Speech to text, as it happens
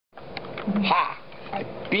Ha! I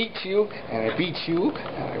beat you, and I beat you,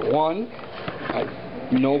 and I won.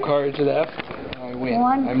 No cards left. I win.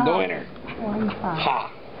 I'm the winner.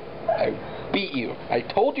 Ha! I beat you. I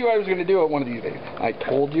told you I was going to do it one of these days. I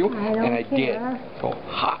told you, and I did. So,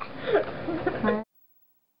 ha!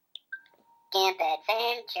 Gimp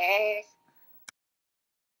Adventures.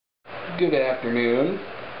 Good afternoon,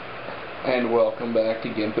 and welcome back to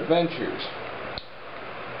Gimp Adventures.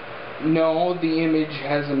 No, the image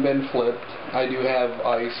hasn't been flipped. I do have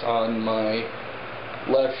ice on my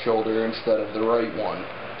left shoulder instead of the right one.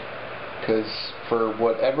 Because for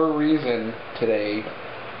whatever reason today,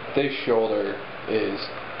 this shoulder is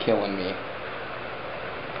killing me.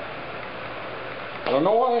 I don't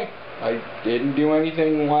know why. I didn't do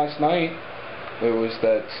anything last night. It was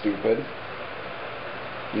that stupid.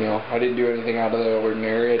 You know, I didn't do anything out of the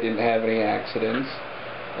ordinary. I didn't have any accidents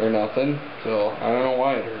or nothing. So I don't know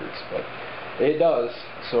why it hurts, but it does.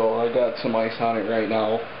 So I got some ice on it right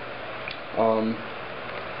now.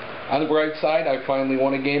 On the bright side, I finally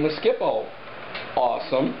won a game of Skip-O.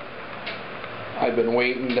 Awesome. I've been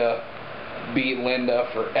waiting to beat Linda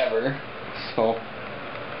forever. So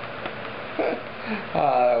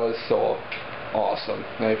that was so awesome.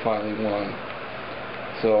 I finally won.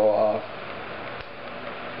 So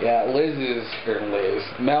yeah,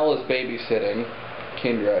 Mel is babysitting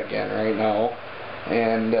Kendra again right now,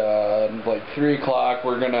 and like 3 o'clock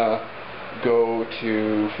we're gonna go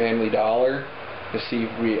to Family Dollar to see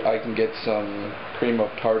if I can get some cream of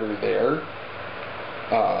tartar there,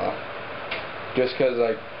 just because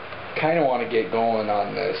I kind of want to get going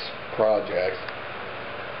on this project,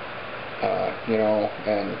 you know,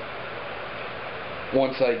 and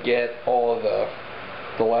once I get all of the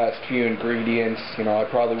last few ingredients, you know, I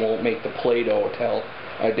probably won't make the Play-Doh till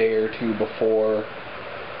a day or two before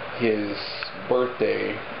his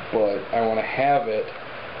birthday, but I want to have it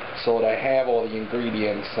so that I have all the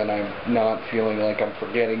ingredients and I'm not feeling like I'm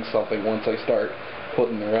forgetting something once I start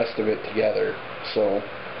putting the rest of it together. So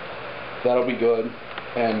that'll be good.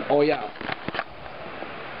 And oh yeah,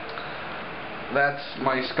 that's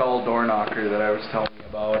my skull door knocker that I was telling you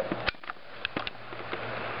about.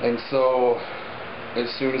 And so as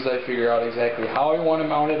soon as I figure out exactly how I want to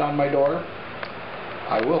mount it on my door,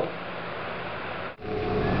 I will.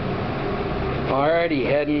 Alrighty,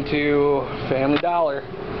 heading to Family Dollar.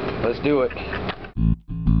 Let's do it.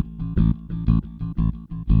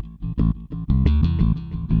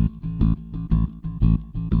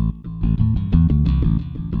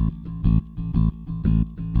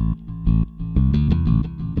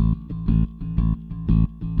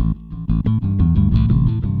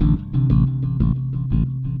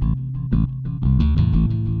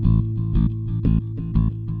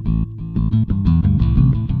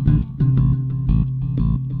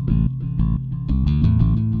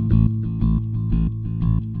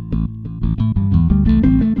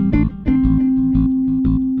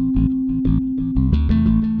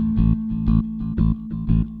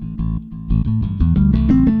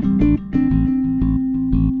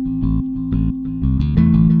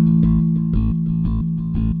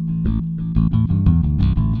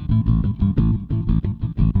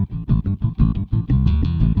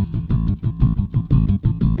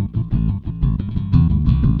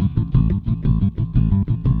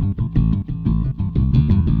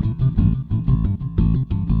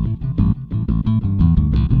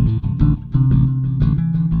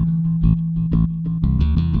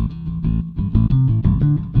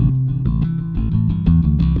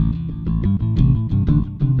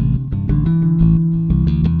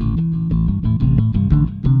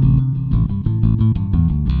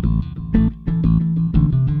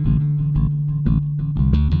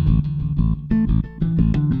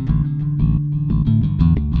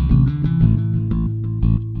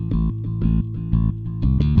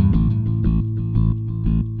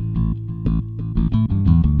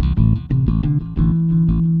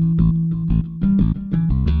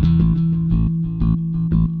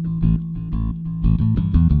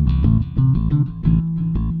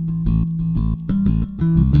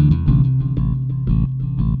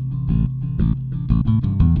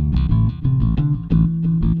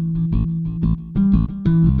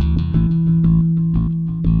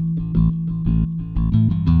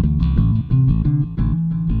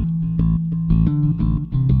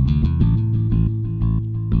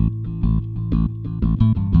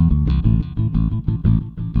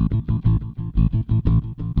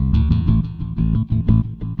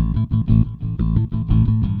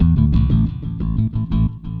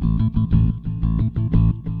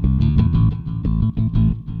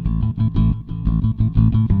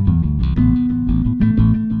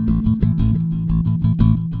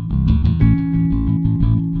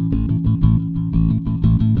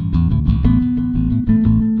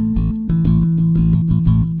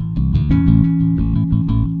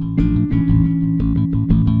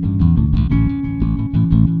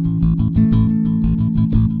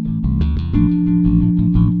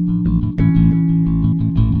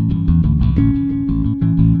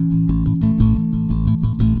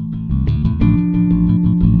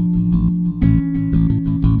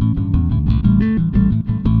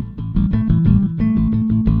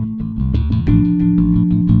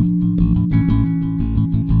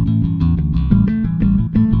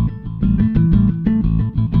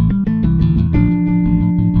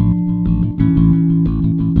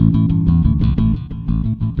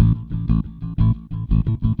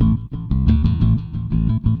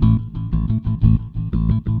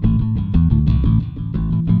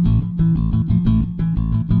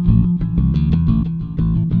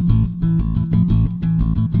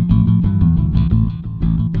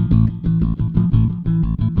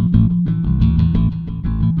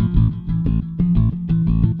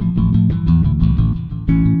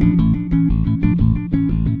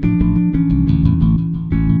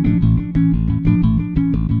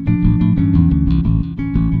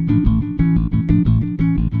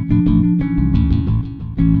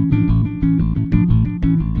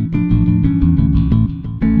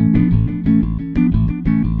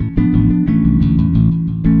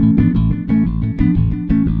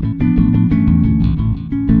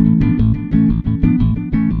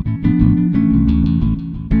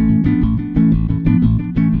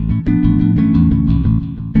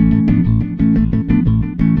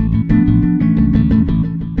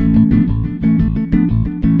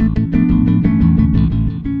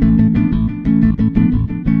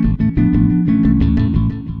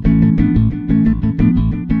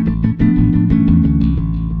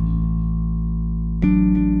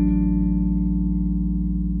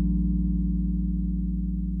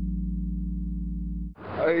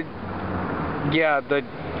 Yeah, the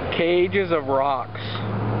cages of rocks.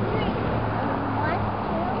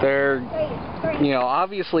 They're, you know,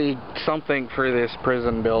 obviously something for this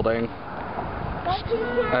prison building.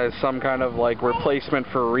 As some kind of like replacement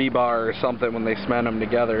for rebar or something when they cement them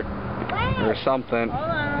together. Or something.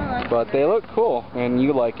 But they look cool, and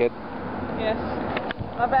you like it. Yes.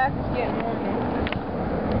 My back is getting warm.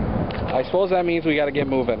 I suppose that means we gotta get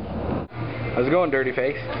moving. How's it going, dirty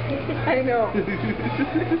face? I know.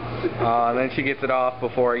 And then she gets it off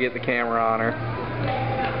before I get the camera on her.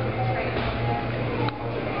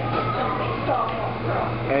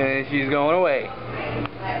 And then she's going away.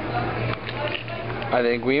 I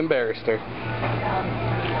think we embarrassed her.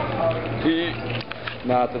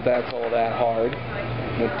 Not that that's all that hard.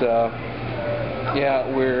 But, yeah,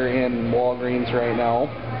 we're in Walgreens right now.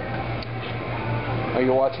 Are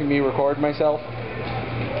you watching me record myself?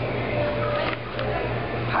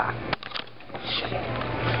 Ha.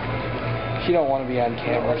 She don't want to be on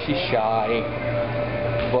camera. She's shy.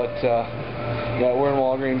 But, yeah, we're in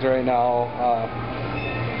Walgreens right now.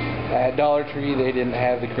 At Dollar Tree, they didn't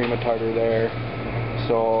have the cream of tartar there.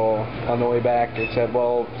 So, on the way back, they said,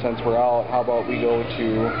 well, since we're out, how about we go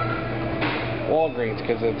to Walgreens,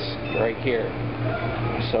 because it's right here.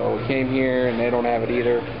 So, we came here, and they don't have it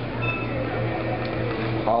either.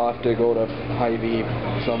 I'll have to go to Hy-Vee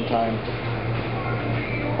sometime.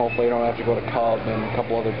 Hopefully I don't have to go to Cobb and a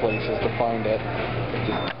couple other places to find it.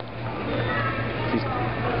 He's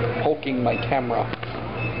poking my camera.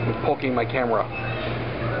 He's poking my camera.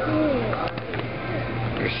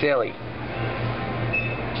 You're silly.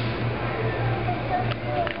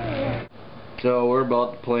 So we're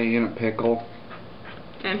about to play In a Pickle.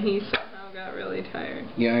 And he somehow got really tired.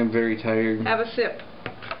 Yeah, I'm very tired. Have a sip.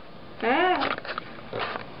 Ah.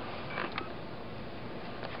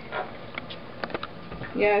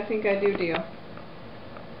 Yeah, I think I do deal.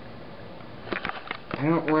 I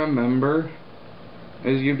don't remember.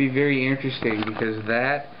 It's going to be very interesting because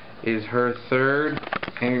that is her third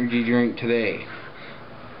energy drink today.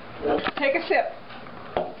 Take a sip.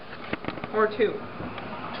 Or two.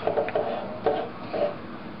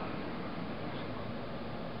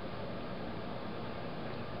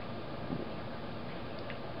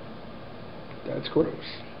 That's gross.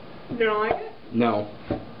 You don't like it? No.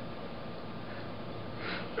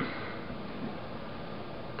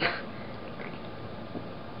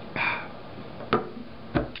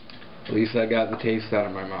 At least I got the taste out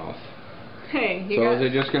of my mouth. Hey, you so got... is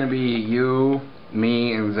it just going to be you,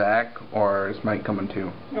 me, and Zach, or is Mike coming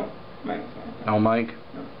too? No, Mike's not. No, Mike?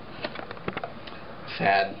 No.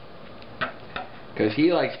 Sad. Because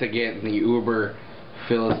he likes to get in the uber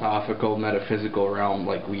philosophical, metaphysical realm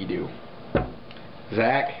like we do.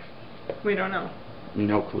 Zach? We don't know.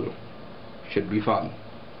 No clue. Should be fun.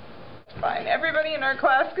 It's fine. Everybody in our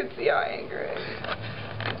class could see how angry I am.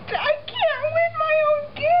 I can't win my own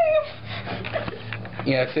game!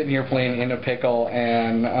 Yeah, sitting here playing In a Pickle,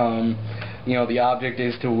 and, you know, the object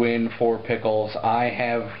is to win 4 pickles. I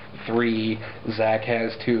have 3, Zach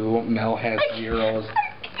has 2, Mel has 0. I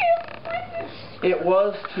can't win this. It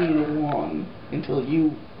was 2-1 until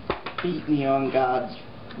you beat me on God's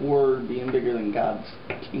word being bigger than God's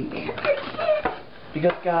kingdom.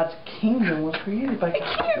 Because God's kingdom was created by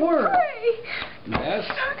God's word. Yes,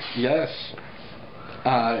 yes.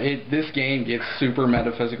 This game gets super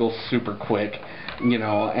metaphysical super quick, you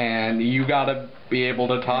know, and you gotta be able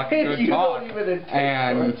to talk good talk.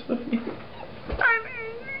 And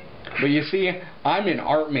but you see, I'm an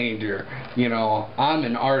art major, you know, I'm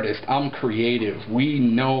an artist, I'm creative, we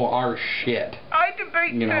know our shit. I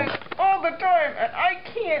debate this all the time, and I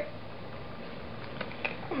can't.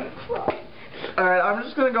 I'm gonna cry. Alright, I'm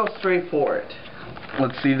just gonna go straight for it.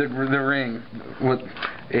 Let's see the ring. What?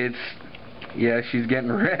 It's, yeah, she's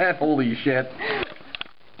getting red. Holy shit.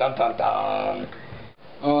 Dun dun dun.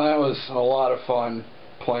 Oh, that was a lot of fun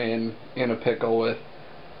playing In a Pickle with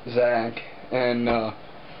Zach. And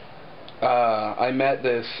I met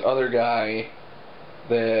this other guy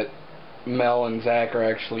that Mel and Zach are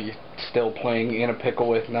actually still playing In a Pickle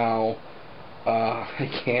with now.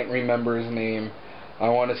 I can't remember his name. I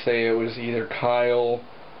want to say it was either Kyle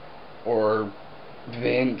or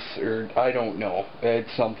Vince, or I don't know. It's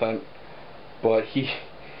something. But he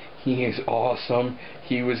is awesome.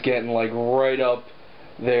 He was getting like right up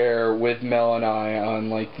there with Mel and I on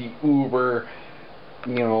like the uber,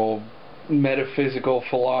 you know, metaphysical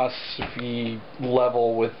philosophy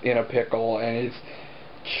level with In a Pickle, and it's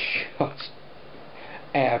just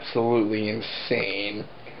absolutely insane.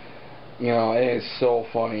 You know, it is so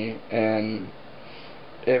funny, and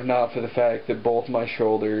if not for the fact that both my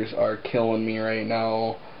shoulders are killing me right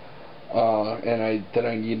now, and then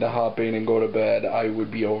I need to hop in and go to bed, I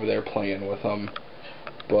would be over there playing with them.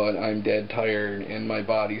 But I'm dead tired and my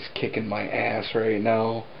body's kicking my ass right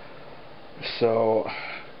now. So,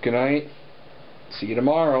 good night. See you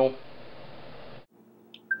tomorrow.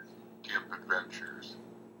 Camp Adventures,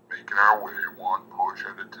 making our way one push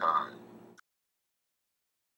at a time.